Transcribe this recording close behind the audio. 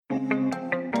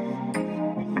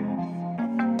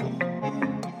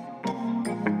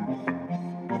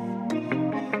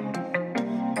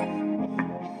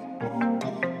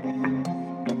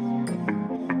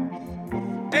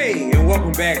and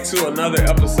welcome back to another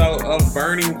episode of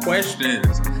Burning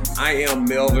Questions. I am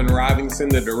Melvin Robinson,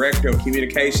 the Director of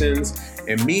Communications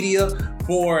and Media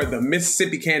for the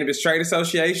Mississippi Cannabis Trade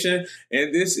Association,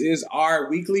 and this is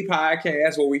our weekly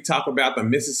podcast where we talk about the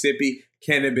Mississippi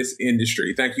cannabis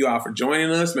industry. Thank you all for joining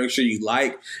us. Make sure you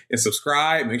like and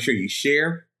subscribe. Make sure you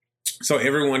share so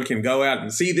everyone can go out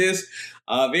and see this.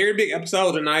 Very big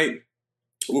episode tonight.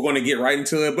 We're going to get right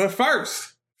into it, but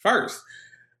first,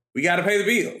 we got to pay the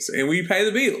bills, and we pay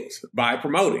the bills by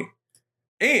promoting.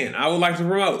 And I would like to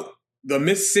promote the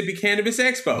Mississippi Cannabis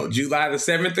Expo, July the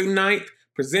 7th through 9th,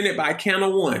 presented by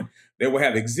Channel One. They will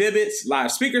have exhibits,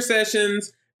 live speaker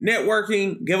sessions,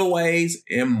 networking, giveaways,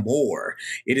 and more.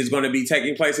 It is going to be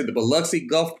taking place at the Biloxi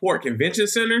Gulfport Convention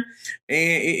Center,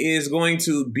 and it is going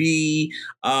to be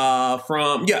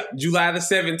from July the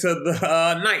 7th to the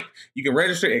 9th. You can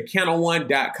register at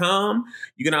channel1.com.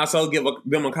 You can also give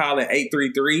them a call at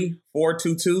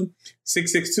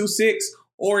 833-422-6626.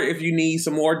 Or if you need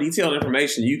some more detailed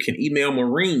information, you can email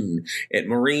Marine at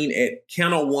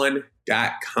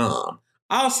channel1.com.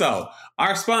 Also,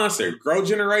 our sponsor, Grow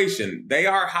Generation, they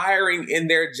are hiring in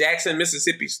their Jackson,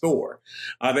 Mississippi store.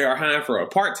 They are hiring for a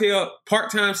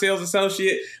part-time sales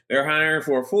associate. They're hiring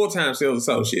for a full-time sales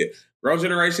associate. Grow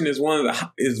Generation is one of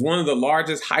the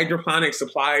largest hydroponic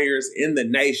suppliers in the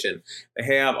nation. They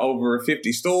have over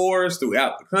 50 stores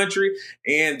throughout the country,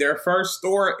 and their first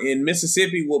store in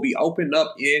Mississippi will be opened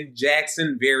up in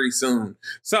Jackson very soon.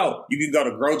 So you can go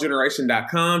to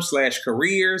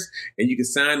growgeneration.com/careers, and you can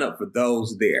sign up for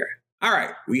those there. All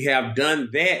right, we have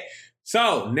done that.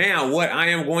 So now what I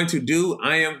am going to do,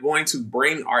 I am going to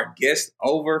bring our guest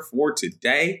over for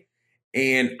today.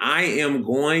 And I am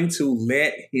going to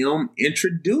let him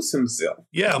introduce himself.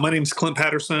 Yeah, my name's Clint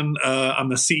Patterson. I'm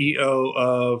the CEO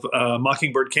of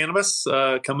Mockingbird Cannabis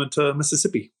coming to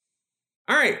Mississippi.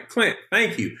 All right, Clint,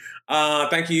 thank you.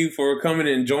 Thank you for coming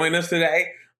and joining us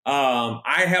today.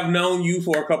 I have known you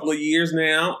for a couple of years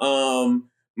now.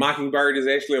 Mockingbird is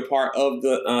actually a part of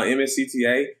the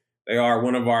MSCTA. They are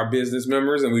one of our business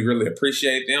members, and we really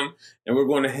appreciate them. And we're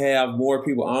going to have more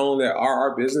people on that are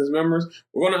our business members.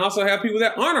 We're going to also have people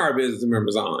that aren't our business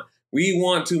members on. We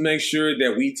want to make sure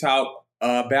that we talk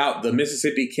about the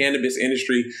Mississippi cannabis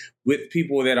industry with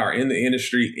people that are in the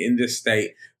industry in this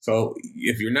state. So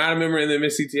if you're not a member in the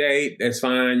MSCTA, that's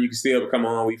fine. You can still come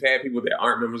on. We've had people that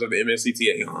aren't members of the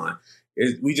MSCTA on.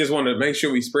 We just want to make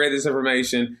sure we spread this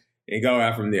information and go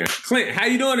out from there. Clint, how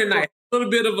you doing tonight? A little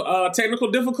bit of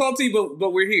technical difficulty,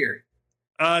 but we're here.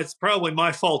 It's probably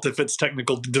my fault if it's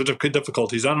technical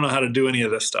difficulties. I don't know how to do any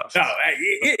of this stuff. No,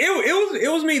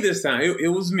 it was me this time. It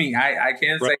was me. I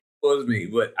can't say it was me,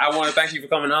 but I want to thank you for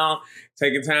coming on,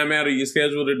 taking time out of your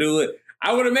schedule to do it.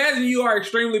 I would imagine you are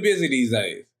extremely busy these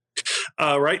days.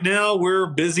 Right now, we're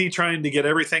busy trying to get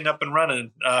everything up and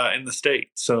running in the state.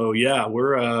 So yeah,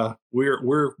 we're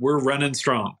running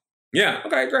strong. Yeah.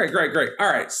 Okay. Great. All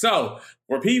right. So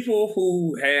for people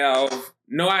who have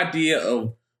no idea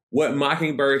of what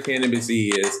Mockingbird Cannabis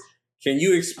is, can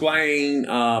you explain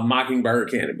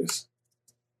Mockingbird Cannabis?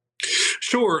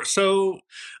 Sure. So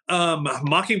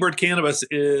Mockingbird Cannabis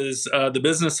is the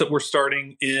business that we're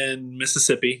starting in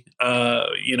Mississippi.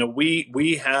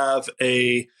 We have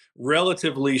a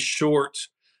relatively short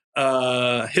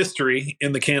history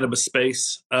in the cannabis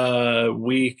space.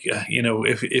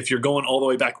 If you're going all the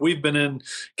way back, we've been in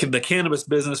the cannabis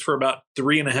business for about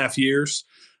 3.5 years.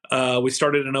 We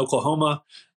started in Oklahoma.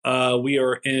 We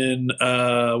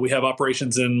have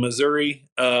operations in Missouri,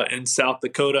 in South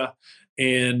Dakota,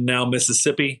 and now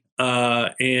Mississippi.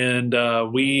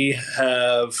 We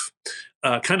have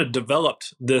kind of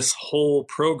developed this whole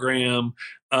program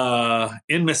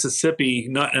in Mississippi.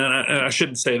 I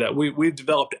shouldn't say that. We've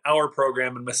developed our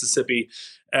program in Mississippi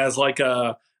as like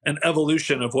an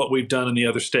evolution of what we've done in the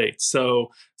other states.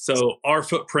 So our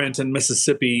footprint in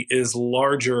Mississippi is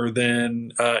larger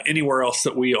than anywhere else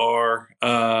that we are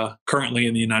currently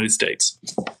in the United States.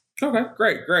 Okay,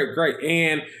 great.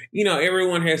 And,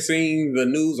 everyone has seen the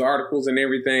news articles and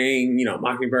everything,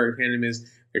 Mockingbird Cannabis,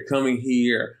 they're coming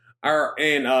here, all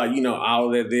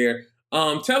that there.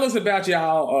 Tell us about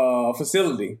y'all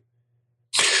facility.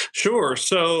 Sure.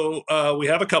 So we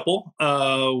have a couple.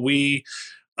 We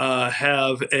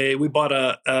bought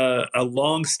a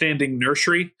long-standing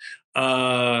nursery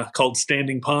called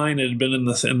Standing Pine. It had been in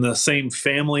the same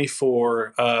family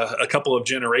for a couple of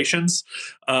generations,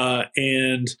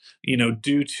 and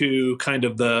due to kind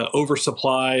of the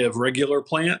oversupply of regular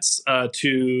plants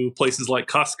to places like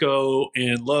Costco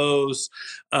and Lowe's,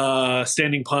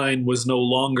 Standing Pine was no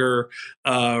longer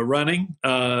running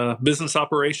business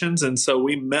operations, and so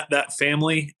we met that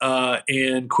family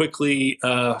and quickly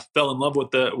fell in love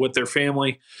with their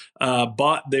family.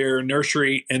 Bought their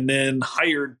nursery, and then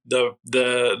hired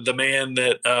the man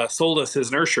that sold us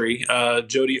his nursery,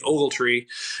 Jody Ogletree,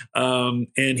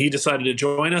 and he decided to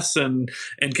join us and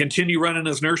continue running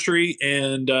his nursery.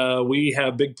 And we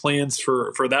have big plans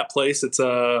for that place. It's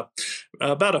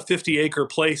about a 50-acre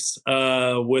place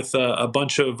with a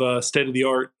bunch of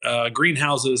state-of-the-art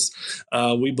greenhouses.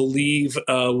 We believe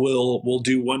will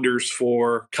do wonders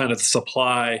for kind of the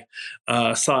supply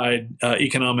side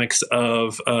economics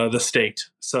of the state.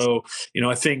 So,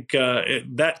 I think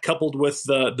that coupled with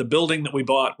the building that we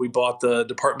bought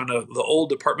the old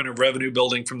Department of Revenue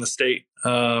building from the state.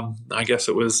 I guess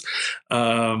it was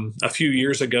a few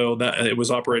years ago that it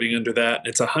was operating under that.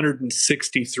 It's a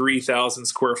 163,000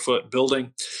 square foot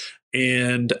building.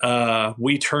 And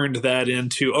we turned that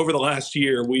into, over the last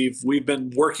year, we've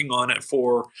been working on it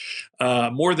for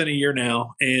more than a year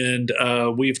now, and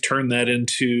we've turned that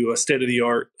into a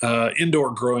state-of-the-art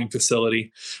indoor growing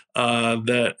facility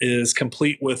that is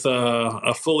complete with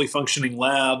a fully functioning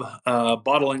lab,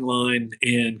 bottling line,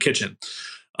 and kitchen.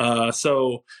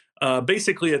 So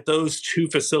basically, at those two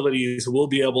facilities, we'll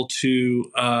be able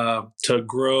to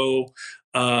grow,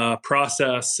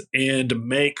 process, and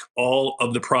make all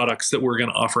of the products that we're going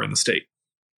to offer in the state.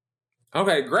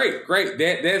 Okay, great.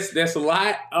 That's a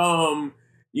lot.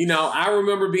 I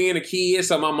remember being a kid,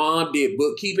 so my mom did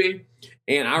bookkeeping,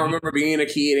 and I remember being a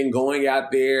kid and going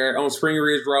out there on Spring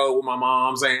Ridge Road with my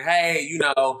mom saying, "Hey,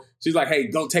 she's like, hey,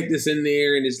 go take this in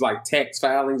there," and it's like tax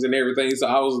filings and everything. So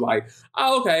I was like,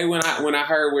 "Oh, okay." When I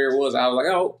heard where it was, I was like,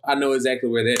 "Oh, I know exactly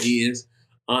where that is."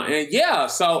 And yeah,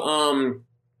 so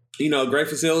great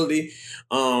facility.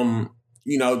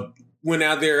 Went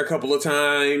out there a couple of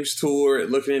times,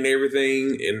 toured, looking at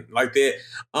everything and like that.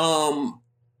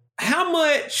 How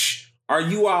much are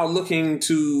you all looking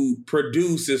to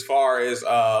produce as far as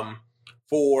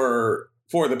for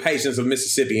the patients of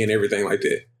Mississippi and everything like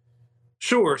that?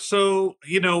 Sure. So,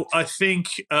 I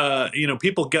think,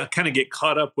 people kind of get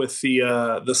caught up with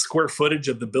the square footage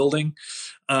of the building.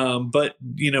 But,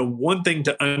 one thing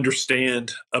to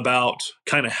understand about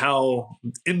kind of how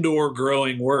indoor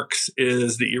growing works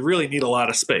is that you really need a lot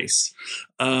of space.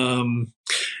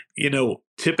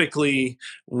 Typically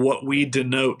what we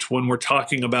denote when we're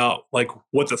talking about like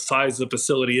what the size of the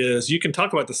facility is, you can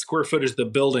talk about the square footage of the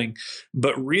building,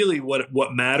 but really what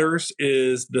matters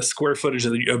is the square footage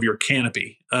of your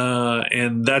canopy.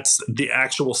 And that's the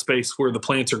actual space where the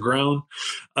plants are grown.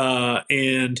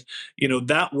 And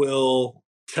that will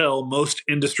tell most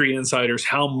industry insiders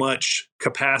how much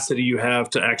capacity you have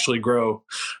to actually grow.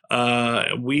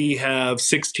 We have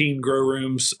 16 grow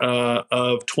rooms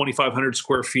of 2,500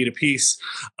 square feet apiece,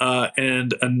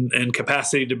 and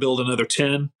capacity to build another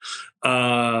 10.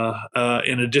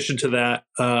 In addition to that,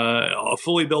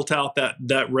 fully built out,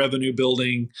 that revenue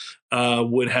building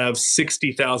would have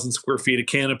 60,000 square feet of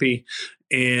canopy,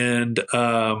 and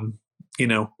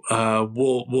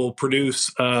we'll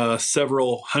produce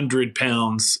several hundred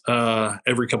pounds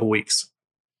every couple weeks.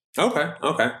 Okay.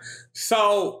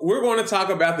 So we're going to talk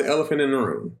about the elephant in the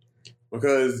room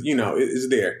because, it's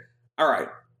there. All right.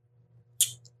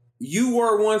 You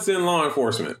were once in law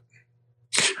enforcement.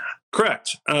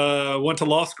 Correct. Went to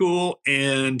law school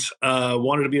and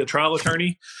wanted to be a trial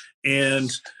attorney.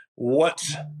 And what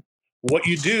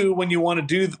you do when you want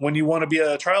to be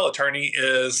a trial attorney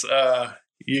is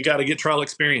you got to get trial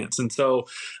experience. And so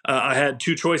I had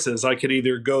two choices. I could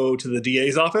either go to the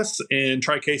DA's office and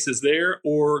try cases there,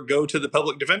 or go to the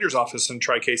public defender's office and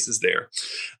try cases there.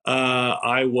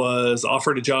 I was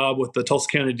offered a job with the Tulsa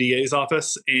County DA's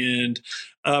office and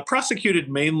prosecuted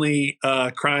mainly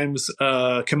crimes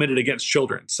committed against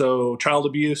children. So child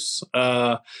abuse,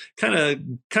 kind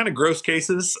of gross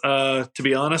cases, to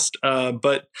be honest.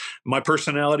 But my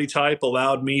personality type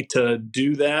allowed me to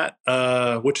do that,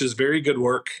 which is very good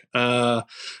work.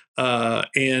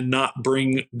 And not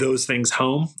bring those things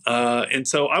home. And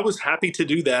so I was happy to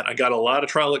do that. I got a lot of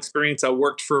trial experience. I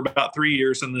worked for about 3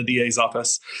 years in the DA's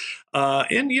office.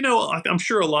 And, I'm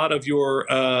sure a lot of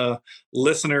your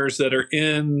listeners that are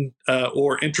in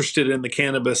or interested in the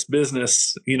cannabis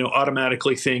business,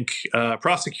 automatically think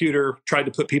prosecutor tried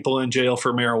to put people in jail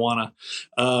for marijuana.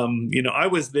 I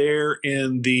was there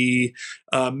in the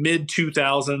mid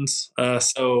 2000s,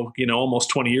 so, almost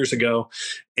 20 years ago.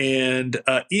 And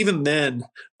even then,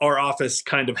 our office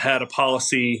kind of had a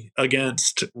policy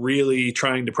against really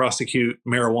trying to prosecute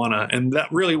marijuana. And that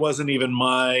really wasn't even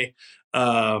my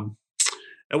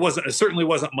it certainly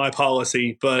wasn't my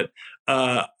policy, but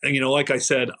like I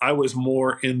said, I was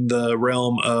more in the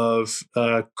realm of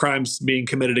crimes being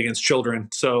committed against children.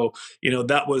 So,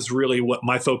 that was really what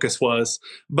my focus was.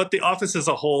 But the office as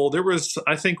a whole,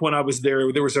 I think when I was there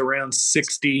was around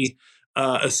 60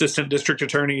 assistant district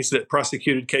attorneys that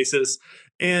prosecuted cases.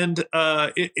 And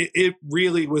it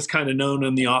really was kind of known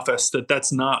in the office that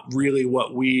that's not really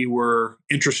what we were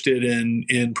interested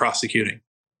in prosecuting.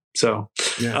 So,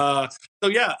 Yeah.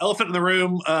 elephant in the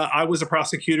room. I was a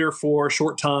prosecutor for a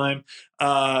short time.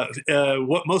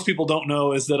 What most people don't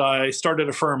know is that I started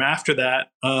a firm after that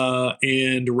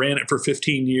and ran it for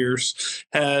 15 years.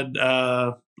 Had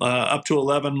up to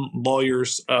 11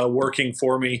 lawyers working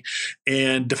for me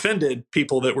and defended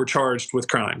people that were charged with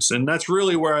crimes. And that's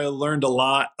really where I learned a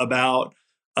lot about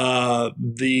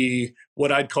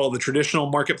what I'd call the traditional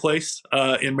marketplace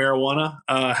in marijuana,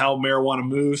 how marijuana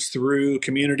moves through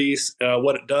communities,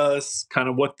 what it does, kind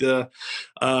of what the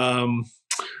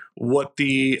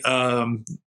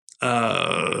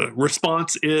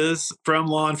response is from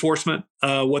law enforcement,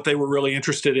 what they were really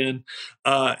interested in,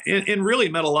 and really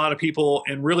met a lot of people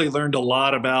and really learned a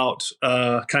lot about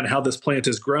kind of how this plant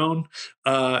is grown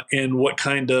and what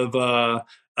kind of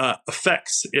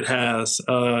effects it has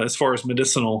as far as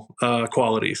medicinal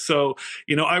qualities. So,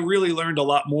 I really learned a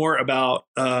lot more about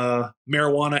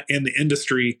marijuana and the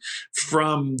industry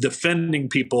from defending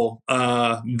people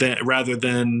rather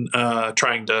than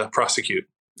trying to prosecute.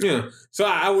 Yeah. So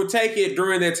I would take it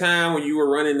during that time when you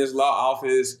were running this law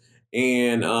office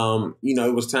and,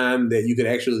 it was time that you could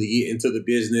actually get into the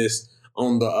business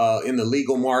in the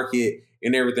legal market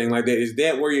and everything like that. Is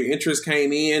that where your interest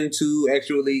came in to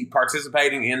actually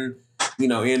participating in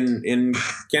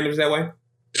cannabis that way?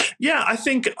 Yeah, I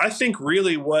think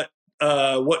really what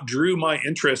drew my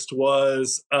interest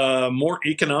was more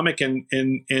economic in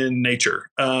nature.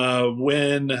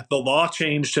 When the law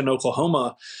changed in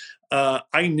Oklahoma,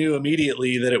 I knew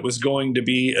immediately that it was going to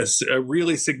be a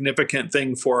really significant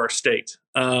thing for our state,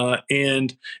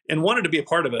 and wanted to be a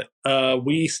part of it.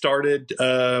 We started,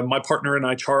 my partner and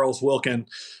I, Charles Wilkin,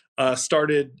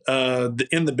 started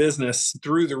in the business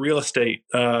through the real estate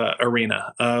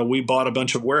arena. We bought a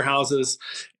bunch of warehouses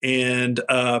and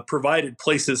provided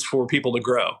places for people to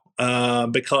grow.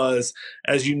 Because,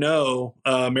 as you know,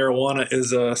 marijuana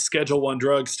is a Schedule I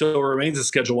drug, still remains a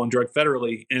Schedule I drug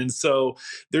federally. And so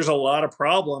there's a lot of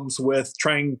problems with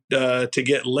trying to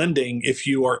get lending if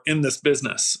you are in this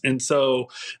business. And so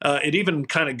it even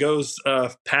kind of goes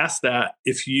past that.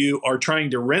 If you are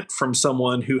trying to rent from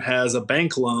someone who has a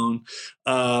bank loan,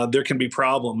 there can be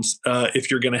problems if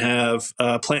you're going to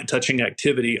have plant touching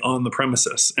activity on the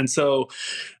premises. And so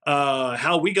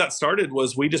how we got started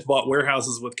was we just bought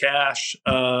warehouses with cash,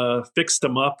 fixed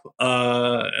them up,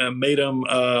 and made them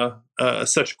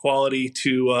such quality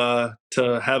to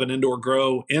have an indoor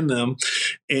grow in them,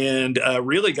 and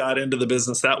really got into the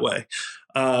business that way.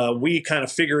 We kind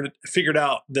of figured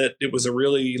out that it was a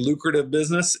really lucrative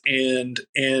business, and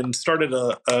started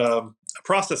a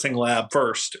processing lab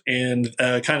first, and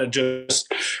kind of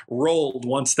just rolled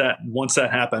once that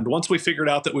happened. Once we figured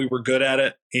out that we were good at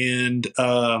it, and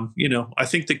I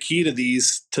think the key to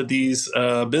these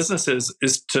businesses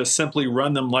is to simply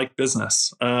run them like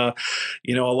business. A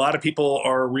lot of people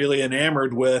are really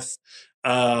enamored with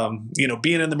being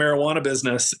in the marijuana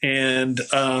business, and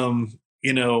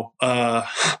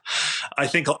I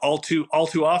think all too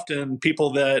often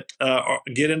people that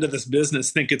get into this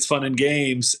business think it's fun and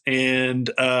games, and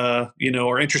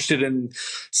are interested in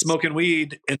smoking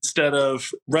weed instead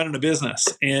of running a business.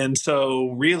 And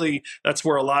so really that's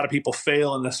where a lot of people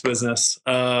fail in this business.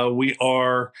 We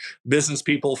are business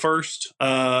people first,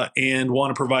 and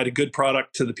want to provide a good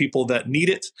product to the people that need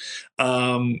it.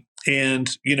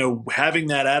 And having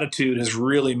that attitude has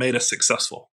really made us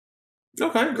successful.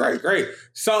 Okay, great.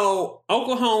 So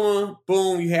Oklahoma,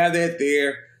 boom, you have that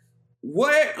there.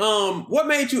 What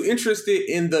made you interested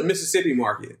in the Mississippi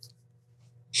market?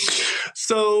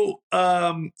 So,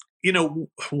 one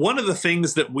of the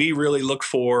things that we really look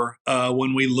for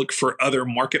when we look for other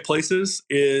marketplaces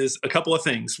is a couple of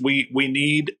things. We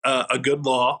need a good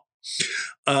law,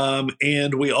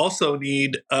 and we also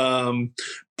need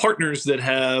partners that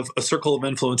have a circle of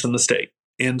influence in the state.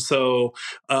 And so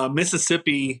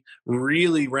Mississippi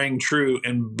really rang true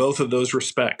in both of those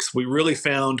respects. We really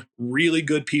found really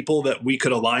good people that we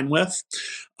could align with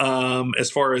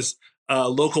as far as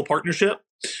local partnership.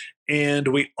 And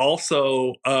we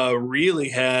also really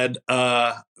had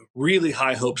really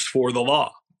high hopes for the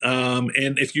law.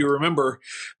 And if you remember,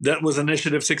 that was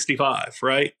Initiative 65,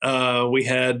 right? We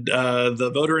had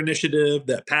the voter initiative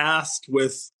that passed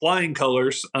with flying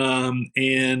colors,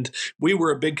 and we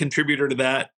were a big contributor to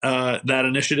that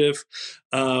initiative.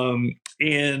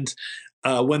 And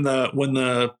when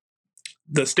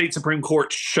the state Supreme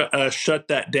Court shut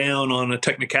that down on a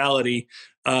technicality,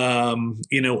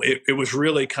 it was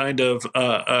really kind of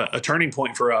a turning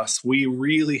point for us. We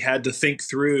really had to think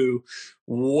through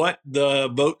what the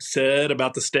vote said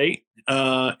about the state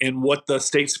and what the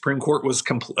state Supreme Court was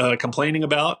complaining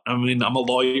about. I mean, I'm a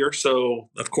lawyer, so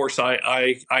of course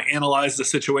I analyzed the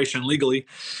situation legally.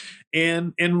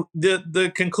 And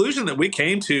the conclusion that we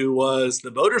came to was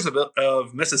the voters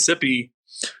of Mississippi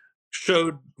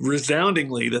showed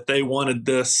resoundingly that they wanted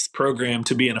this program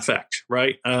to be in effect,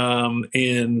 right?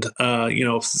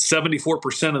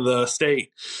 74% of the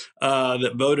state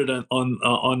that voted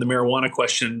on the marijuana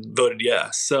question voted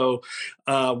yes. So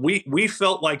we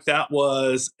felt like that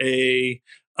was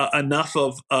enough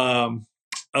of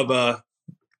a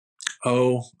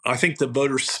I think the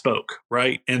voters spoke,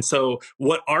 right? And so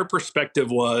what our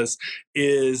perspective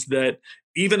is that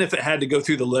even if it had to go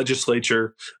through the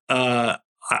legislature,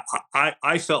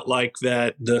 I felt like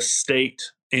that the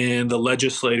state and the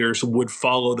legislators would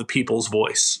follow the people's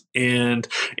voice. And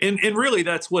really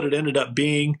that's what it ended up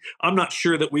being. I'm not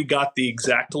sure that we got the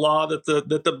exact law that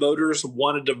the voters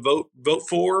wanted to vote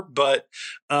for, but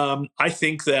I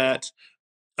think that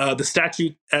the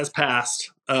statute as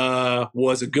passed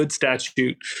was a good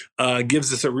statute,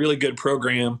 gives us a really good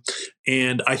program.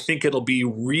 And I think it'll be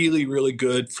really, really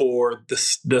good for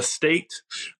the state,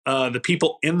 the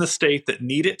people in the state that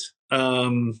need it.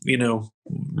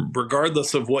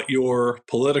 Regardless of what your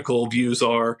political views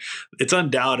are, it's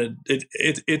undoubted.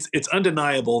 It's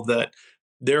undeniable that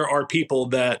there are people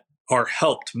that are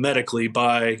helped medically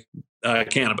by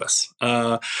cannabis.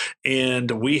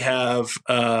 And we have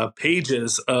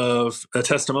pages of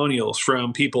testimonials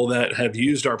from people that have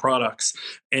used our products,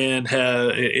 and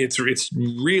it's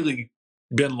really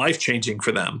been life-changing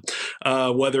for them,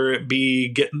 whether it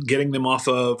be getting them off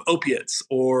of opiates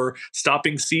or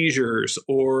stopping seizures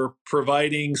or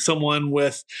providing someone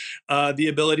with the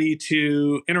ability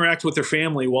to interact with their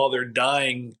family while they're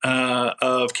dying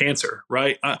of cancer,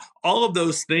 right? All of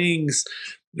those things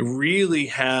really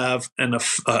have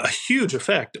a huge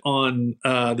effect on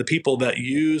the people that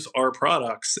use our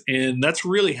products. And that's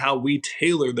really how we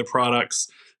tailor the products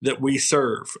that we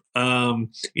serve. I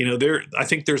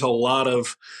think there's a lot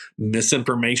of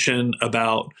misinformation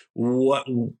about what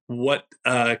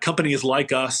companies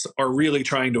like us are really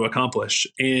trying to accomplish.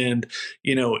 And,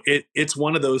 it's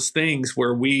one of those things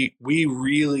where we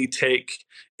really take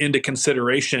into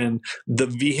consideration the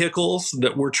vehicles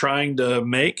that we're trying to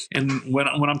make. And when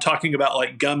I'm talking about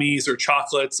like gummies or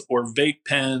chocolates or vape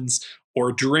pens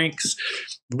or drinks,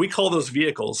 we call those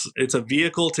vehicles. It's a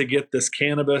vehicle to get this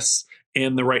cannabis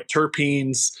and the right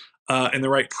terpenes and the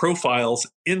right profiles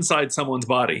inside someone's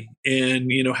body.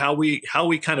 And how we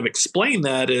kind of explain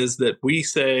that is that we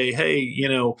say, hey,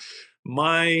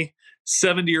 my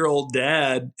 70-year-old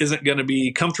dad isn't going to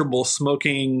be comfortable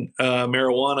smoking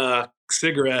marijuana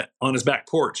cigarette on his back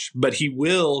porch, but he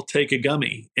will take a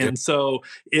gummy. And so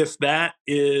if that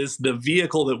is the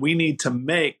vehicle that we need to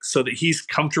make so that he's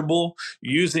comfortable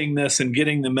using this and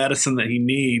getting the medicine that he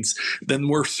needs, then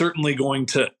we're certainly going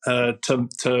to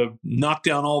knock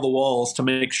down all the walls to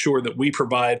make sure that we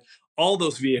provide all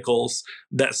those vehicles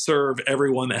that serve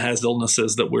everyone that has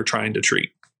illnesses that we're trying to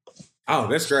treat. Oh,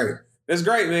 that's great. That's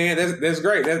great, man. That's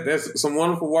great. That's some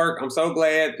wonderful work. I'm so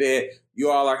glad that you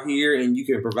all are here and you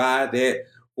can provide that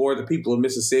for the people of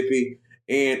Mississippi.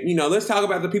 And, let's talk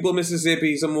about the people of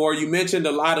Mississippi some more. You mentioned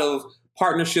a lot of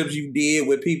partnerships you did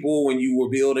with people when you were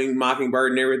building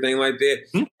Mockingbird and everything like that.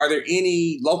 Mm-hmm. Are there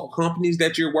any local companies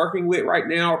that you're working with right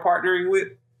now or partnering with?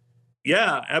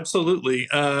 Yeah, absolutely.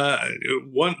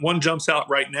 One jumps out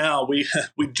right now. We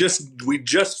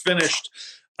just finished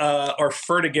our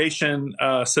fertigation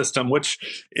system,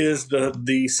 which is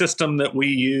the system that we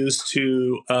use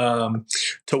to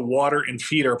water and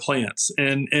feed our plants.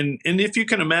 And if you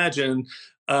can imagine,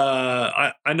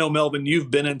 I know, Melvin,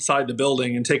 you've been inside the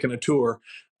building and taken a tour.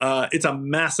 It's a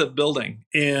massive building,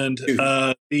 and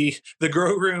the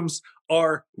grow rooms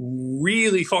are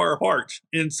really far apart.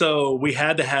 And so we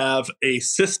had to have a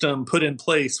system put in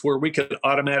place where we could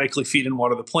automatically feed and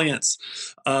water the plants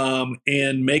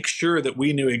and make sure that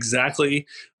we knew exactly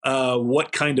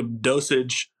what kind of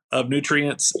dosage of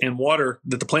nutrients and water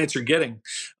that the plants are getting.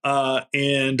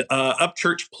 And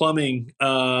Upchurch Plumbing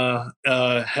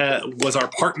was our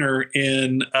partner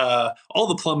in all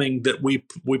the plumbing that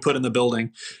we put in the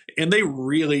building. And they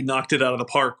really knocked it out of the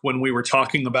park when we were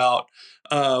talking about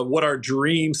what our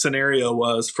dream scenario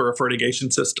was for a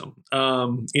fertigation system.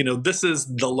 This is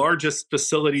the largest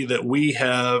facility that we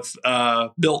have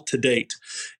built to date,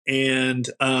 and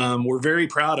we're very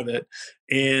proud of it.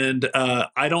 And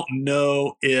I don't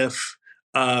know if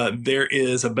there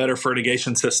is a better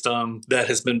fertigation system that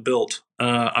has been built.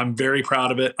 I'm very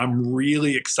proud of it. I'm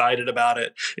really excited about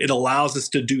it. It allows us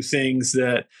to do things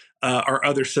that our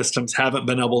other systems haven't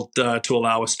been able to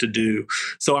allow us to do.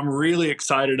 So I'm really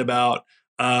excited about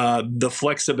the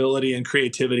flexibility and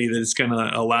creativity that it's going to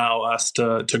allow us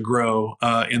to grow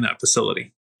in that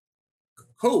facility.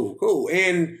 Cool.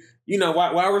 And,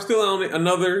 while we're still on it,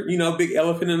 another, big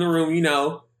elephant in the room,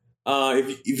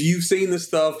 if you've seen the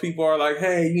stuff, people are like,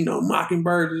 hey,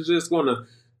 Mockingbird is just going to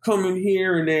come in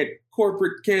here and that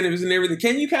corporate cannabis and everything.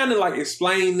 Can you kind of like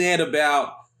explain that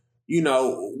about,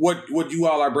 what you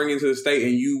all are bringing to the state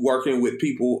and you working with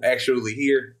people actually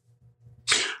here?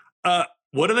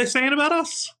 What are they saying about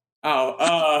us?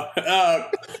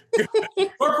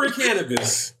 Corporate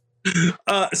cannabis.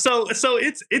 So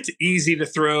it's easy to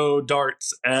throw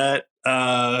darts at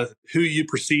who you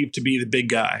perceive to be the big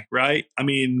guy, right? I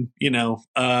mean,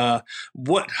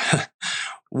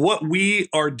 what we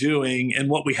are doing and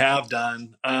what we have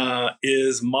done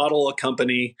is model a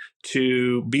company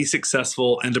to be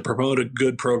successful and to promote a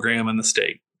good program in the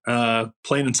state.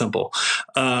 Plain and simple.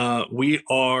 We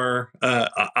are,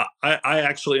 I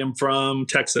actually am from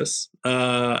Texas.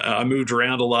 I moved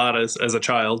around a lot as a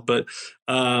child, but,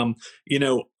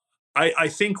 I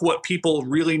think what people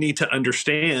really need to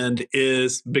understand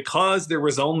is because there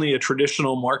was only a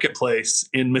traditional marketplace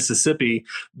in Mississippi,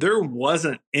 there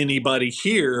wasn't anybody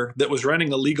here that was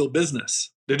running a legal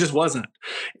business. There just wasn't.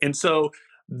 And so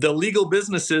the legal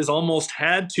businesses almost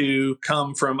had to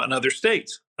come from another state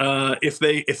if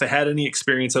they had any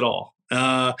experience at all.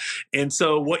 And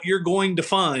so what you're going to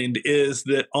find is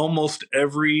that almost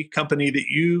every company that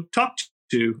you talk to,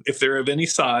 if they're of any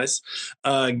size,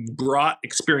 brought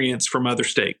experience from other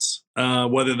states,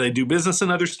 whether they do business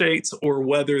in other states or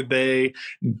whether they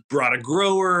brought a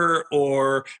grower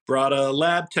or brought a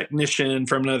lab technician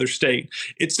from another state.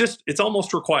 It's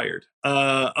almost required.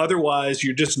 Otherwise,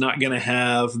 you're just not going to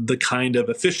have the kind of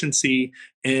efficiency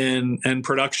and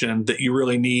production that you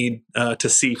really need to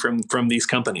see from these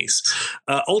companies.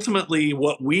 Ultimately,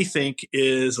 what we think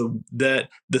is that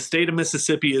the state of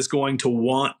Mississippi is going to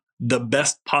want the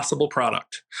best possible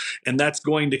product. And that's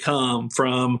going to come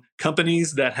from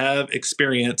companies that have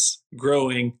experience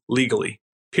growing legally,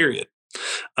 period.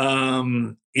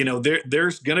 There's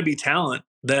going to be talent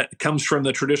that comes from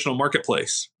the traditional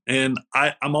marketplace. And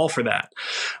I'm all for that.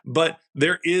 But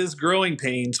there is growing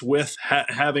pains with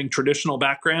having traditional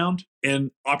background and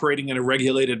operating in a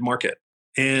regulated market.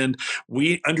 And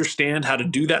we understand how to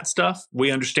do that stuff.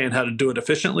 We understand how to do it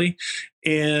efficiently.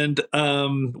 And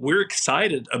we're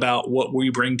excited about what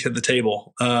we bring to the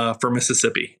table for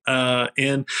Mississippi.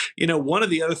 And one of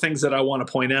the other things that I want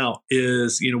to point out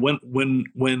is,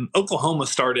 when Oklahoma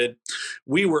started,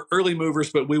 we were early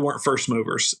movers, but we weren't first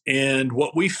movers. And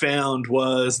what we found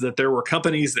was that there were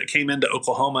companies that came into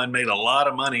Oklahoma and made a lot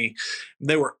of money.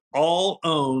 They were all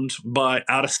owned by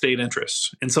out-of-state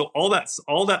interests. And so all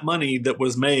that money that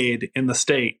was made in the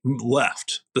state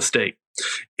left the state.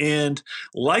 And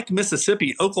like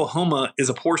Mississippi, Oklahoma is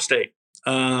a poor state.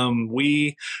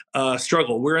 We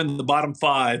struggle. We're in the bottom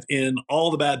 5 in all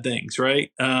the bad things,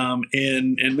 right?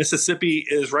 And Mississippi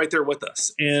is right there with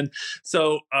us. And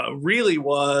so really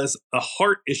was a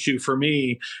heart issue for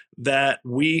me that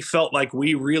we felt like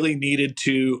we really needed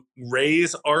to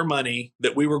raise our money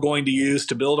that we were going to use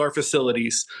to build our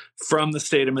facilities from the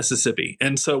state of Mississippi.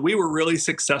 And so we were really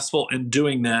successful in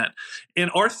doing that. And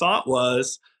our thought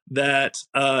was that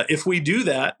if we do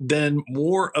that, then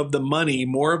more of the money,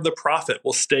 more of the profit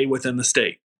will stay within the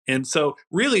state. And so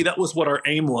really that was what our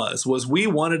aim was we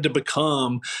wanted to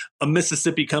become a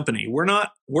Mississippi company. We're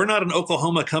not an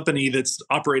Oklahoma company that's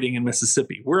operating in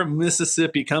Mississippi. We're a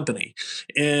Mississippi company,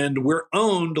 and we're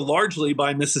owned largely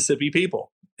by Mississippi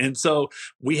people. And so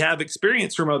we have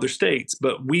experience from other states,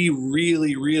 but we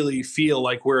really, really feel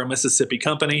like we're a Mississippi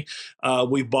company.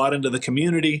 We've bought into the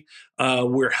community.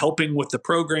 We're helping with the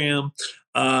program.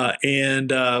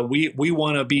 And we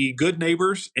want to be good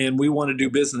neighbors, and we want to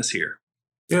do business here.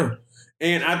 Yeah.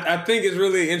 And I think it's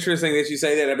really interesting that you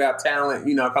say that about talent,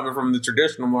 coming from the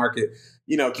traditional market.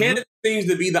 Cannabis seems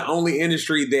to be the only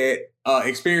industry that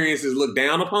experience is looked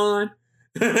down upon.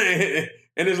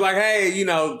 And it's like, hey,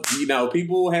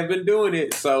 people have been doing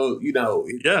it. So,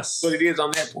 yes, what it is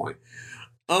on that point.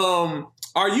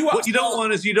 Are you What you don't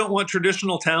want is you don't want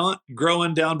traditional talent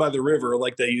growing down by the river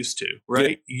like they used to,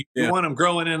 right? You want them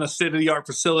growing in a state-of-the-art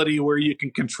facility where you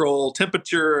can control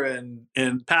temperature and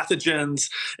pathogens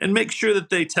and make sure that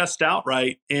they test out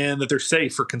right and that they're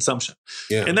safe for consumption.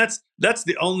 Yeah. And that's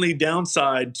the only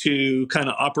downside to kind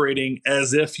of operating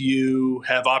as if you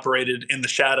have operated in the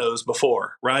shadows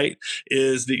before, right?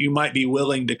 Is that you might be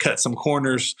willing to cut some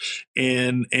corners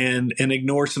and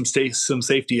ignore some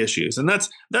safety issues. And that's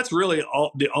really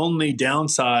the only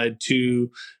downside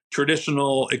to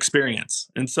traditional experience.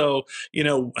 And so,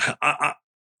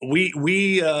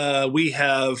 we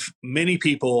have many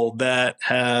people that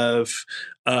have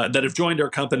joined our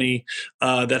company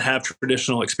that have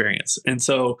traditional experience, and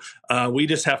so we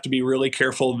just have to be really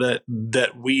careful that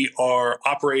we are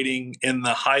operating in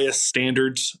the highest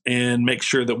standards and make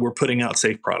sure that we're putting out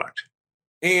safe product.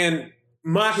 And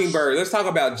Mockingbird, let's talk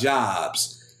about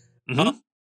jobs. Mm-hmm.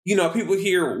 People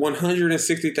hear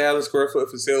 160,000 square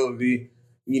foot facility.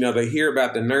 They hear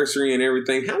about the nursery and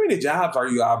everything. How many jobs are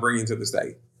you all bringing to the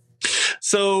state?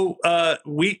 So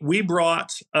we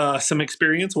brought some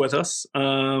experience with us,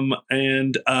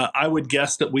 and I would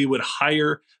guess that we would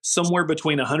hire somewhere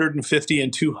between 150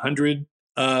 and 200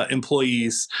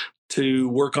 employees to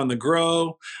work on the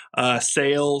grow,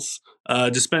 sales,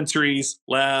 dispensaries,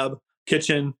 lab,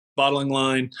 kitchen, bottling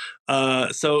line.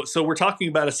 So we're talking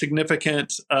about a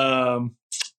significant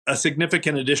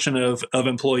addition of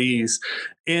employees.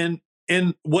 And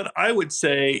what I would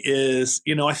say is,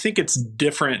 I think it's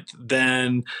different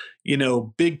than,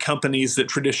 big companies that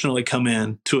traditionally come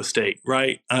in to a state,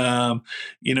 right?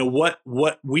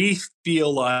 What we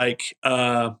feel like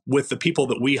with the people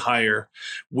that we hire,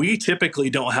 we typically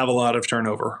don't have a lot of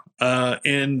turnover.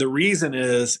 And the reason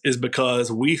is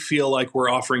because we feel like we're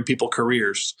offering people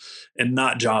careers and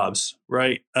not jobs,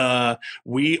 right?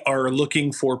 We are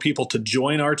looking for people to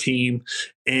join our team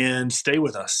and stay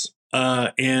with us.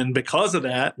 And because of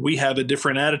that, we have a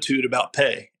different attitude about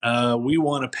pay. We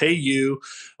want to pay you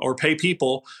or pay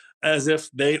people as if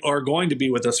they are going to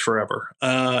be with us forever,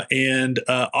 and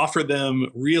offer them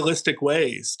realistic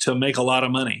ways to make a lot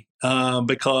of money,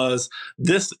 because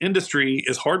this industry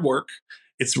is hard work.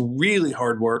 It's really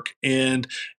hard work. And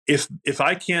if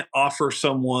I can't offer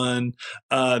someone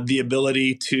the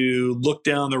ability to look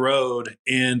down the road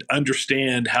and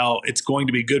understand how it's going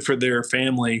to be good for their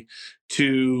family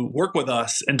to work with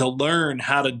us and to learn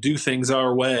how to do things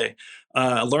our way,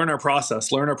 learn our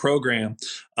process, learn our program,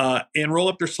 and roll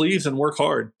up their sleeves and work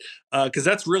hard, because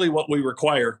that's really what we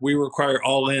require. We require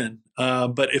all in.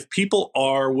 But if people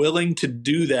are willing to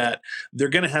do that, they're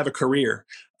going to have a career.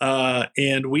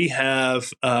 And we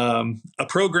have a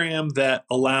program that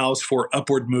allows for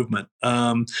upward movement.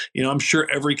 I'm sure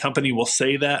every company will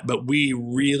say that, but we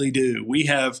really do. We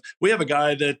have a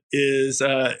guy that is,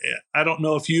 I don't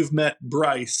know if you've met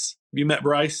Bryce. Have you met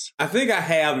Bryce? I think I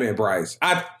have met Bryce.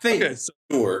 I think, okay,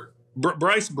 sure.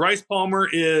 Bryce Palmer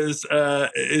is a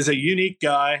unique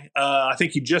guy. I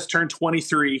think he just turned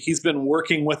 23. He's been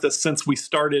working with us since we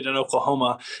started in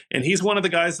Oklahoma, and he's one of the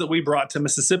guys that we brought to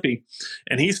Mississippi.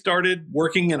 And he started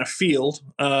working in a field.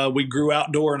 We grew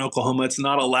outdoor in Oklahoma. It's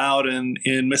not allowed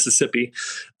in Mississippi.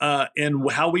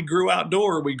 And how we grew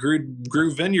outdoor, we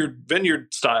grew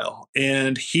vineyard style,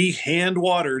 and he hand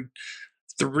watered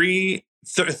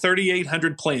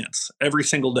 3,800 plants every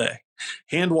single day,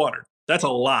 hand watered. That's a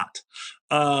lot.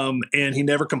 And he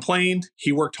never complained.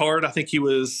 He worked hard. I think he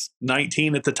was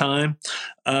 19 at the time.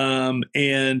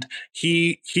 And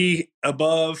he,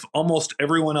 above almost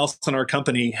everyone else in our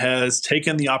company, has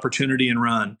taken the opportunity and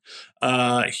run.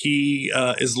 He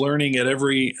is learning at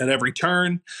every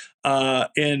turn.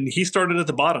 And he started at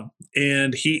the bottom,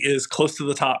 and he is close to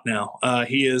the top now.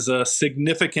 He is a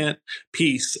significant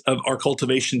piece of our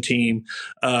cultivation team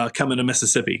coming to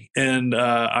Mississippi. And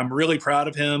I'm really proud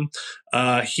of him.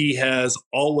 He has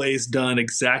always done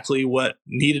exactly what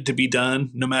needed to be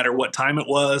done, no matter what time it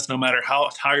was, no matter how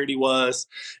tired he was.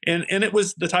 And it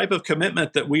was the type of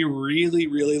commitment that we really,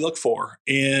 really look for.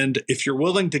 And if you're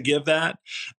willing to give that,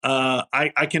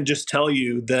 I can just tell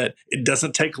you that it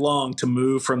doesn't take long to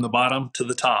move from the bottom to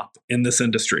the top in this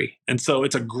industry. And so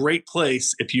it's a great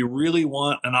place if you really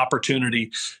want an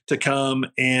opportunity to come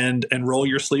and roll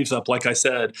your sleeves up, like I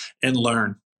said, and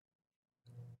learn.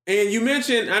 And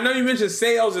I know you mentioned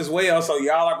sales as well. So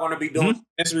y'all are going to be doing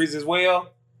dispensaries as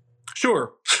well?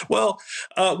 Sure. Well,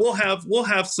 we'll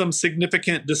have some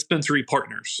significant dispensary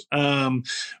partners. I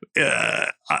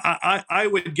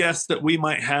would guess that we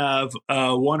might have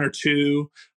one or two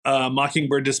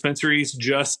Mockingbird dispensaries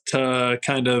just to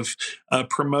kind of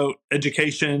promote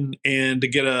education and to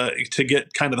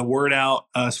get kind of the word out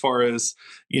as far as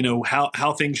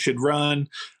how things should run.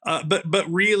 But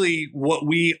really, what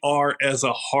we are as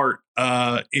a heart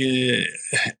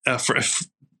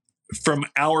from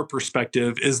our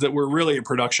perspective is that we're really a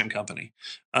production company.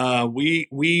 We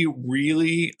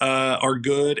really are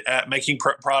good at making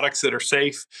products that are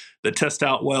safe, that test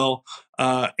out well,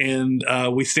 and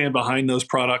we stand behind those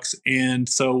products. And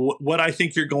so what I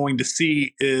think you're going to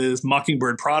see is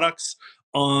Mockingbird products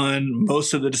on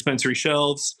most of the dispensary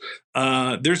shelves.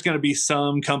 There's going to be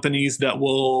some companies that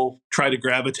will try to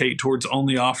gravitate towards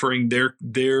only offering their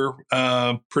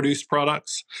produced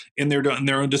products in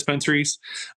their own dispensaries.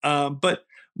 But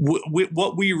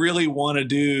what we really want to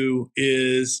do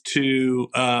is to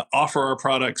offer our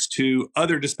products to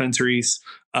other dispensaries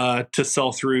to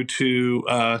sell through to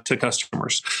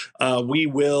customers. We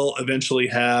will eventually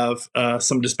have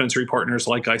some dispensary partners,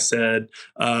 like I said,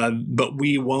 but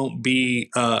we won't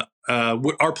be.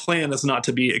 Our plan is not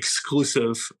to be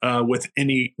exclusive with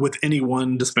any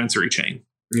one dispensary chain.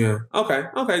 Yeah. Okay.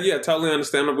 Yeah. Totally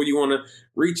understandable. You want to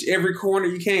reach every corner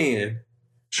you can.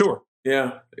 Sure.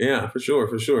 Yeah, for sure.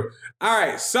 All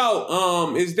right,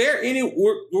 so is there any?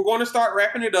 We're going to start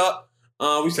wrapping it up.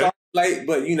 We started late,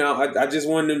 but I just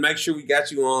wanted to make sure we got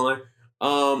you on.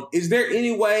 Is there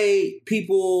any way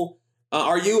people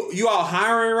are you all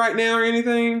hiring right now or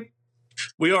anything?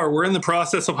 We are. We're in the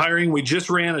process of hiring. We just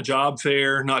ran a job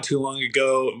fair not too long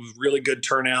ago. It was really good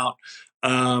turnout.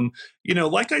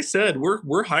 Like I said,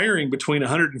 we're hiring between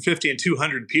 150 and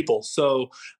 200 people. So,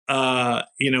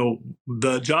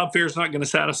 the job fair is not going to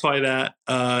satisfy that.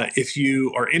 If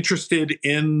you are interested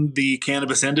in the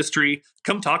cannabis industry,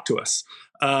 come talk to us.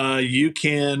 You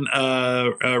can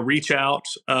reach out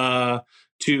to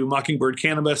Mockingbird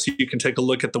Cannabis. You can take a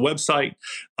look at the website.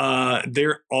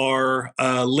 There are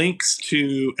links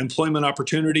to employment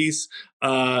opportunities,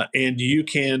 and you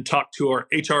can talk to our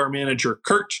HR manager,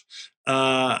 Kurt.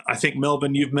 I think,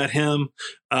 Melvin, you've met him.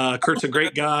 Kurt's a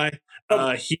great guy.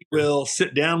 He will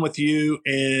sit down with you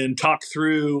and talk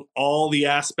through all the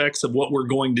aspects of what we're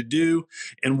going to do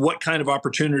and what kind of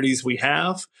opportunities we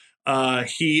have.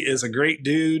 He is a great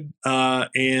dude,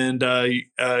 and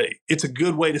it's a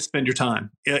good way to spend your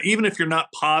time. Even if you're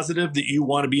not positive that you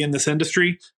want to be in this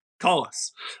industry, call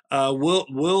us.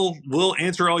 We'll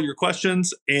answer all your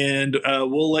questions, and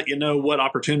we'll let you know what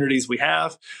opportunities we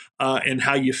have and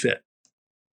how you fit.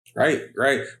 Great.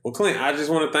 Well, Clint, I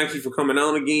just want to thank you for coming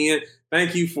on again.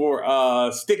 Thank you for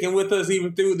sticking with us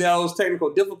even through those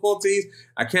technical difficulties.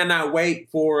 I cannot wait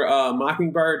for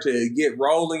Mockingbird to get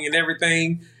rolling and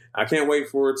everything. I can't wait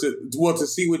for it to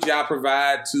see what y'all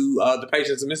provide to the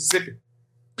patients of Mississippi.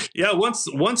 Yeah,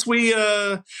 once we,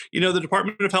 the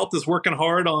Department of Health is working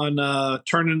hard on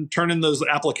turning those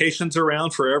applications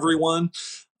around for everyone,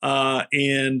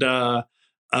 and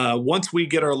once we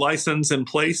get our license in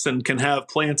place and can have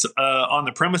plants on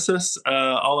the premises,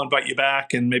 I'll invite you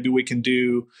back, and maybe we can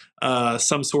do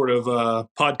some sort of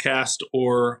podcast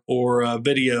or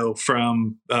video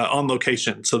from on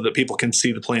location so that people can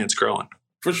see the plants growing.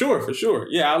 For sure.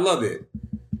 Yeah, I love it.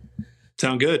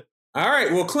 Sound good. All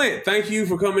right. Well, Clint, thank you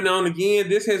for coming on again.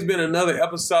 This has been another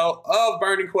episode of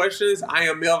Burning Questions. I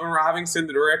am Melvin Robinson,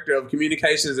 the Director of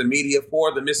Communications and Media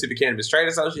for the Mississippi Cannabis Trade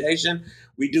Association.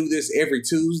 We do this every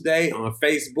Tuesday on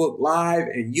Facebook Live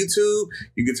and YouTube.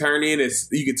 You can tune in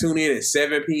at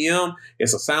 7 p.m.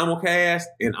 It's a simulcast.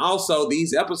 And also,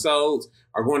 these episodes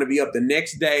are going to be up the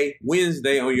next day,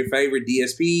 Wednesday, on your favorite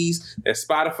DSPs. That's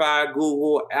Spotify,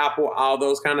 Google, Apple, all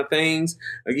those kind of things.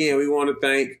 Again, we want to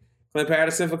thank Clint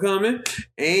Patterson for coming,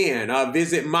 and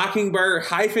visit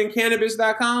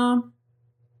mockingbird-cannabis.com.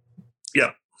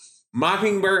 Yep.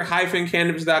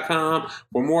 Mockingbird-cannabis.com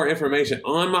for more information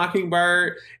on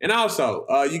Mockingbird. And also,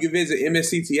 you can visit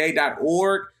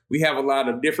mscta.org. We have a lot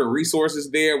of different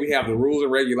resources there. We have the rules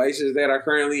and regulations that are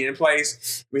currently in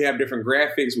place. We have different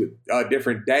graphics with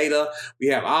different data. We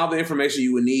have all the information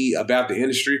you would need about the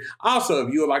industry. Also,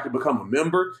 if you would like to become a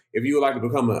member, if you would like to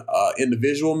become an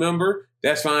individual member,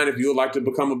 that's fine. If you would like to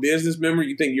become a business member,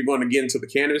 you think you're going to get into the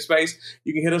cannabis space,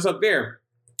 you can hit us up there.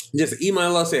 Just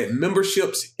email us at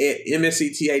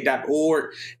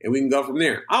memberships@mscta.org, and we can go from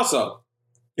there. Also,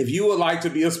 if you would like to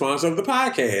be a sponsor of the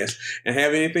podcast and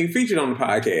have anything featured on the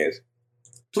podcast,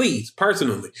 please,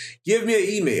 personally, give me an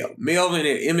email,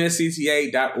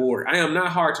 melvin@mscta.org. I am not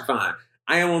hard to find.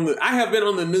 I have been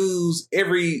on the news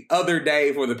every other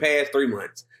day for the past 3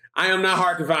 months. I am not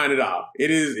hard to find at all.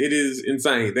 It is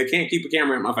insane. They can't keep a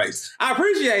camera in my face. I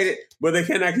appreciate it, but they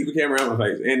cannot keep a camera in my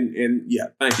face. And yeah,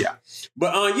 thank you.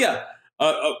 But go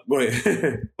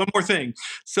ahead. One more thing.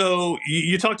 So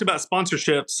you talked about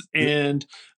sponsorships, and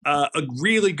a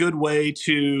really good way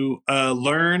to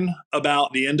learn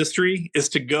about the industry is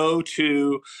to go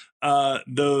to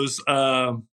those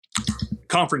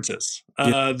conferences.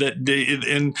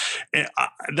 And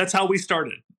that's how we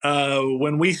started.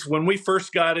 When we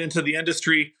first got into the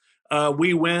industry,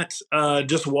 we went,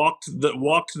 just walked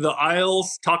the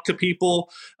aisles, talked to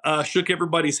people, shook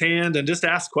everybody's hand, and just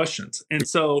asked questions. And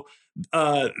so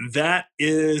that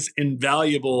is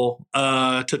invaluable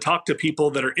to talk to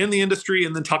people that are in the industry,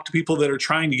 and then talk to people that are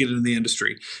trying to get into the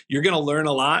industry. You're going to learn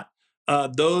a lot.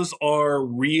 Those are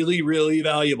really, really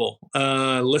valuable.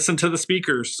 Listen to the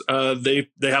speakers. They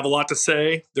have a lot to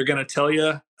say. They're going to tell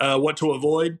you what to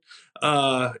avoid.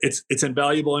 It's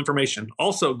invaluable information.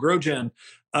 Also, GrowGen,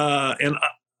 and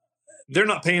they're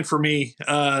not paying for me.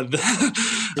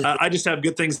 I just have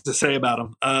good things to say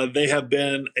about them. They have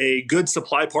been a good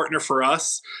supply partner for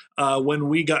us. When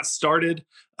we got started,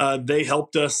 they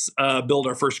helped us build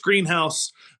our first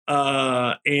greenhouse,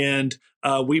 and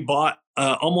we bought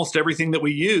almost everything that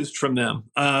we used from them.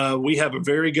 We have a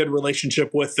very good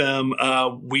relationship with them.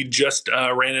 We just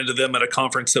ran into them at a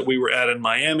conference that we were at in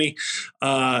Miami.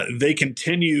 They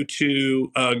continue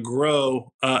to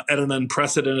grow at an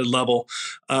unprecedented level.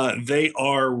 They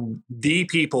are the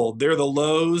people. They're the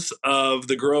Lowe's of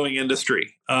the growing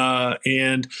industry.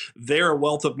 And they're a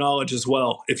wealth of knowledge as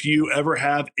well. If you ever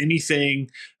have anything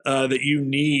that you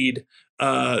need,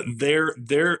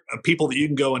 they're people that you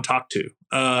can go and talk to.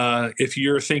 If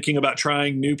you're thinking about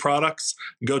trying new products,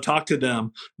 go talk to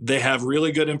them. They have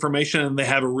really good information, and they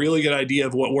have a really good idea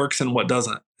of what works and what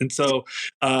doesn't. And so,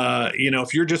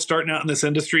 if you're just starting out in this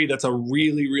industry, that's a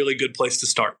really, really good place to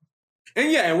start.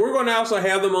 And yeah, and we're going to also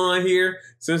have them on here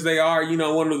since they are,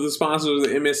 one of the sponsors of the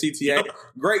MSCTA. Yep.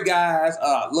 Great guys.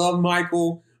 Love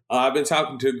Michael. I've been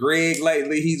talking to Greg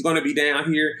lately. He's going to be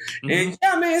down here. Mm-hmm. And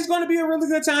yeah, man, it's going to be a really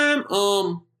good time.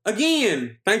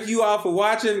 Again, thank you all for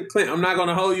watching. Clint, I'm not going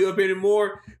to hold you up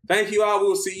anymore. Thank you all.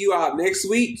 We'll see you all next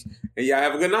week. And y'all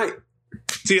have a good night.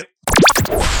 See ya.